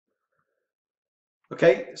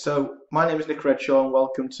Okay, so my name is Nick Redshaw and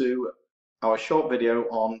welcome to our short video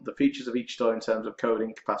on the features of each store in terms of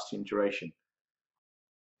coding, capacity and duration.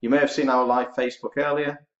 You may have seen our live Facebook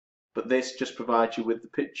earlier, but this just provides you with the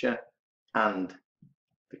picture and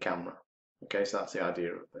the camera. Okay, so that's the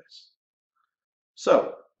idea of this.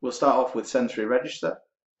 So we'll start off with sensory register,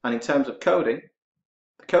 and in terms of coding,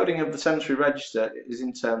 the coding of the sensory register is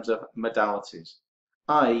in terms of modalities,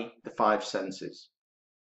 i.e. the 5 senses.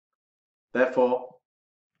 Therefore,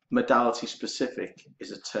 modality specific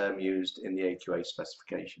is a term used in the AQA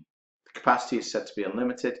specification. The capacity is said to be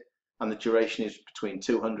unlimited and the duration is between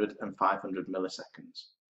 200 and 500 milliseconds.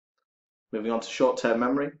 Moving on to short-term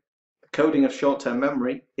memory. The coding of short-term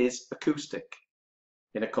memory is acoustic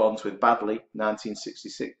in accordance with Baddeley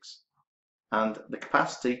 1966, and the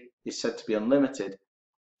capacity is said to be limited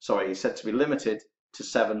to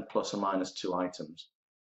 7 plus or minus 2 items.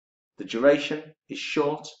 The duration is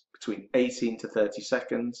short, between 18 to 30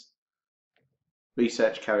 seconds.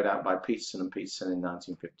 Research carried out by Peterson and Peterson in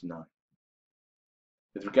 1959.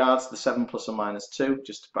 With regards to the 7 plus or minus 2,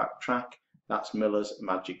 just to backtrack, that's Miller's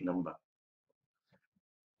magic number.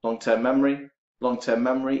 Long-term memory. Long-term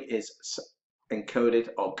memory is encoded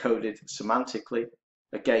or coded semantically,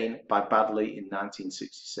 again by Baddeley in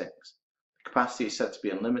 1966. The capacity is said to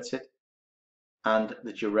be unlimited and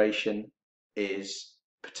the duration is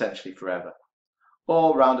potentially forever,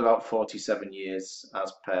 or around about 47 years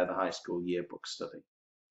as per the high school yearbook study.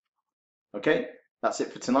 Okay, that's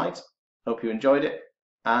it for tonight. Hope you enjoyed it,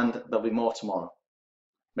 and there'll be more tomorrow.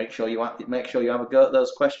 Make sure you have a go at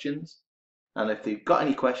those questions, and if you've got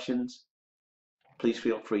any questions, please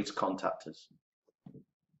feel free to contact us.